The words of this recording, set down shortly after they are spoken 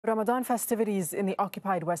Ramadan festivities in the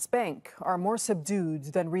occupied West Bank are more subdued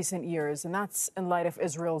than recent years, and that's in light of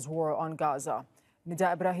Israel's war on Gaza.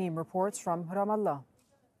 Nida Ibrahim reports from Ramallah.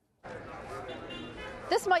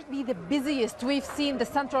 This might be the busiest we've seen the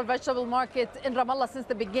central vegetable market in Ramallah since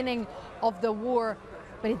the beginning of the war,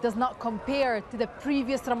 but it does not compare to the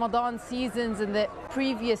previous Ramadan seasons in the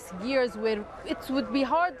previous years, where it would be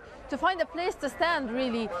hard to find a place to stand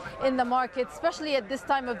really in the market, especially at this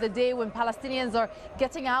time of the day when Palestinians are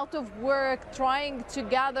getting out of work, trying to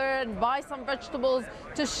gather and buy some vegetables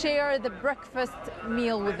to share the breakfast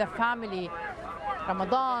meal with the family.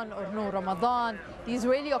 Ramadan or no Ramadan, the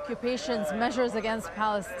Israeli occupation's measures against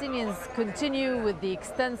Palestinians continue with the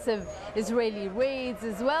extensive Israeli raids,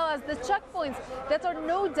 as well as the checkpoints that are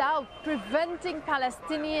no doubt preventing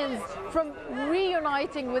Palestinians from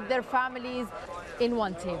reuniting with their families in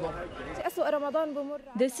one table.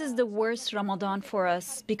 This is the worst Ramadan for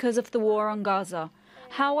us because of the war on Gaza.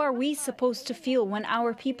 How are we supposed to feel when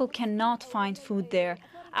our people cannot find food there?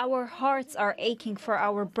 Our hearts are aching for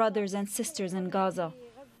our brothers and sisters in Gaza.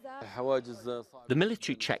 The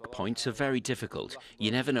military checkpoints are very difficult.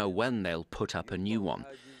 You never know when they'll put up a new one.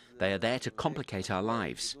 They are there to complicate our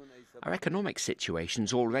lives. Our economic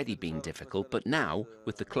situation's already been difficult, but now,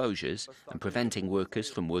 with the closures and preventing workers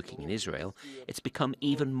from working in Israel, it's become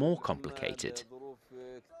even more complicated.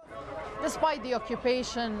 Despite the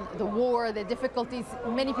occupation, the war, the difficulties,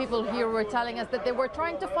 many people here were telling us that they were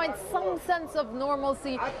trying to find some sense of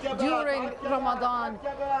normalcy during Ramadan,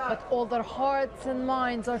 but all their hearts and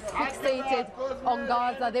minds are fixated on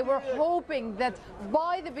Gaza. They were hoping that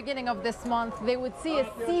by the beginning of this month they would see a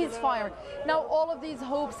ceasefire. Now all of these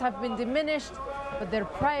hopes have been diminished, but their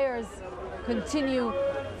prayers continue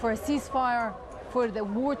for a ceasefire, for the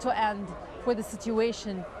war to end, for the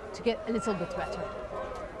situation to get a little bit better.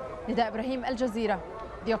 Nida Ibrahim, Al Jazeera,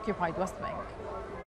 the occupied West Bank.